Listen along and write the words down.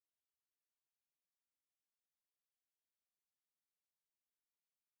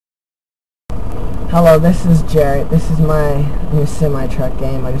Hello, this is Jarrett. This is my new semi-truck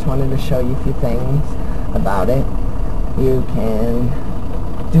game. I just wanted to show you a few things about it. You can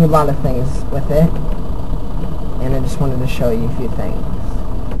do a lot of things with it, and I just wanted to show you a few things.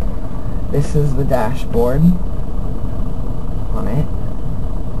 This is the dashboard on it,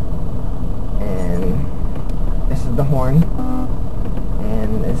 and this is the horn,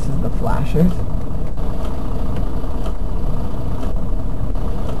 and this is the flashers.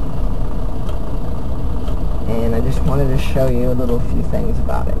 And I just wanted to show you a little few things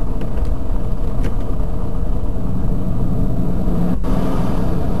about it.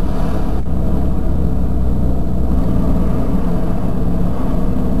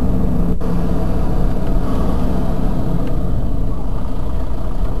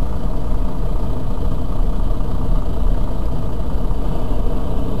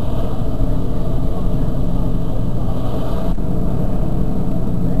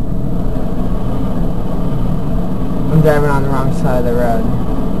 I'm driving on the wrong side of the road.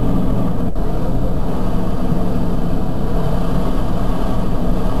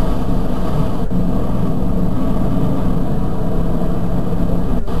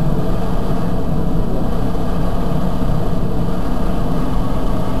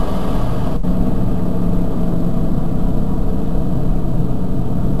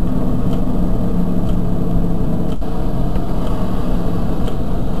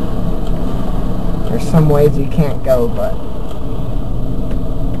 There's some ways you can't go, but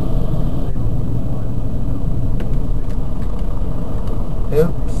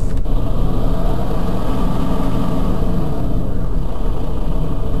oops.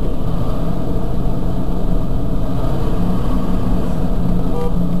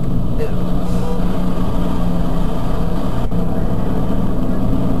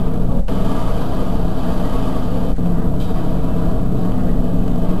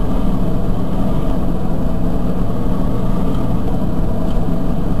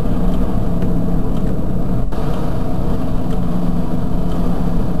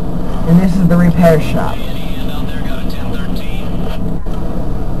 And this is the repair shop.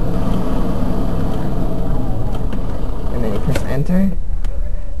 And then you press enter,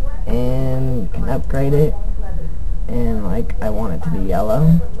 and you can upgrade it. And like, I want it to be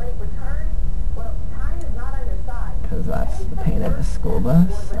yellow, because that's the paint of the school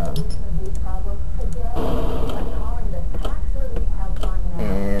bus. So.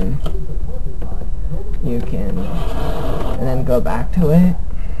 And you can, and then go back to it.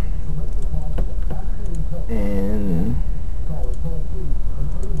 And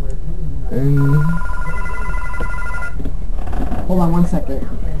hold on one second.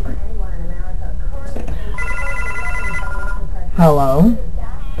 Hello?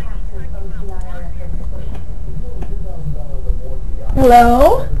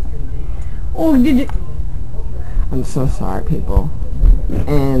 Hello? Oh, did you? I'm so sorry, people.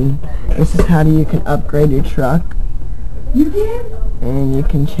 And this is how you can upgrade your truck. You did? And you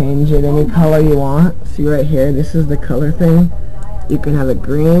can change it any color you want. See right here, this is the color thing. You can have it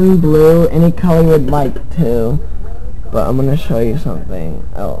green, blue, any color you would like to. But I'm going to show you something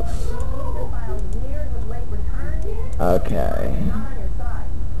else. Okay.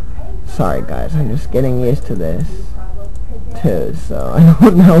 Sorry guys, I'm just getting used to this too, so I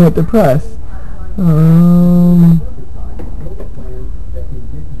don't know what to press.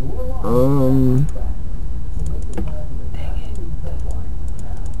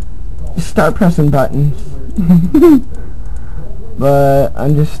 Start pressing buttons. But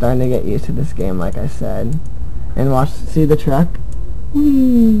I'm just starting to get used to this game, like I said. And watch, see the truck?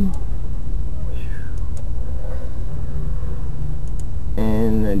 And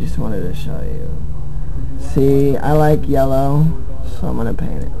I just wanted to show you. See, I like yellow, so I'm gonna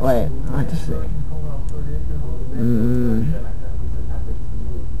paint it. Wait, I have to see.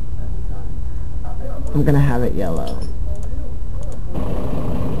 I'm gonna have it yellow.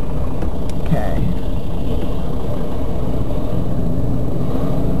 Okay.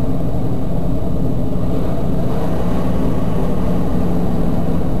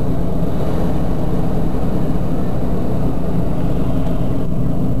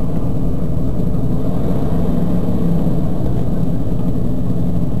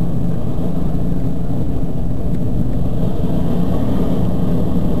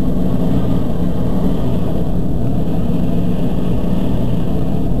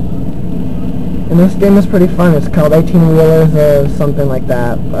 And this game is pretty fun. It's called 18 Wheelers or something like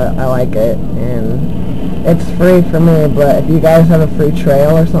that, but I like it. And it's free for me, but if you guys have a free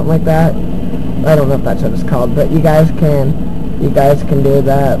trail or something like that, I don't know if that's what it's called, but you guys can do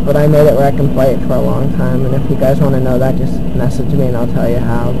that. But I made it where I can play it for a long time, and if you guys want to know that, just message me and I'll tell you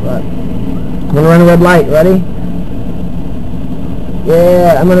how. But I'm gonna run a red light. Ready?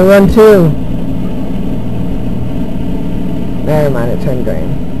 Yeah, I'm gonna run too. Never mind, it turned green.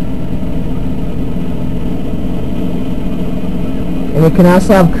 And you can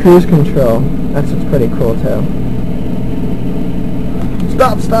also have cruise control. That's what's pretty cool too.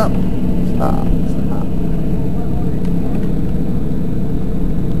 Stop, stop. Stop, stop.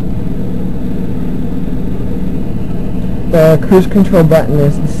 The cruise control button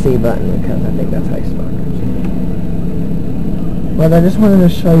is the C button because I think that's how you spell it. But I just wanted to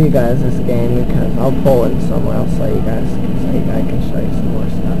show you guys this game because I'll pull it somewhere else so you guys can show you some more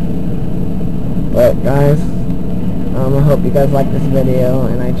stuff. But guys, I hope you guys like this video,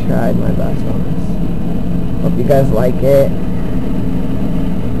 and I tried my best on this. Hope you guys like it.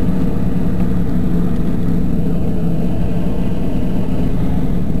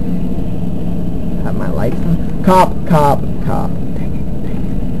 Have my lights on. Cop, cop, cop. Take it, take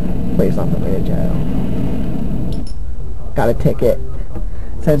it. Please don't put me in jail. Got a ticket.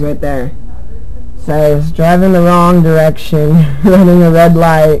 Says right there. Says driving the wrong direction, running a red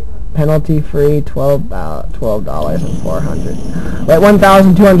light, penalty free, $12 and $400. Wait,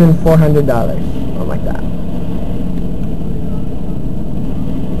 $1,200 and $400. Something like that.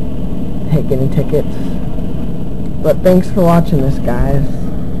 Hate getting tickets. But thanks for watching this, guys.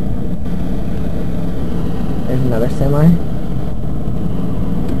 There's another semi.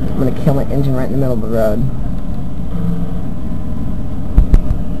 I'm gonna kill my engine right in the middle of the road.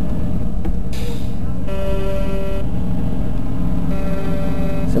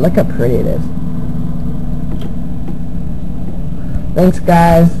 So look how pretty it is. Thanks,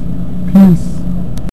 guys. Peace.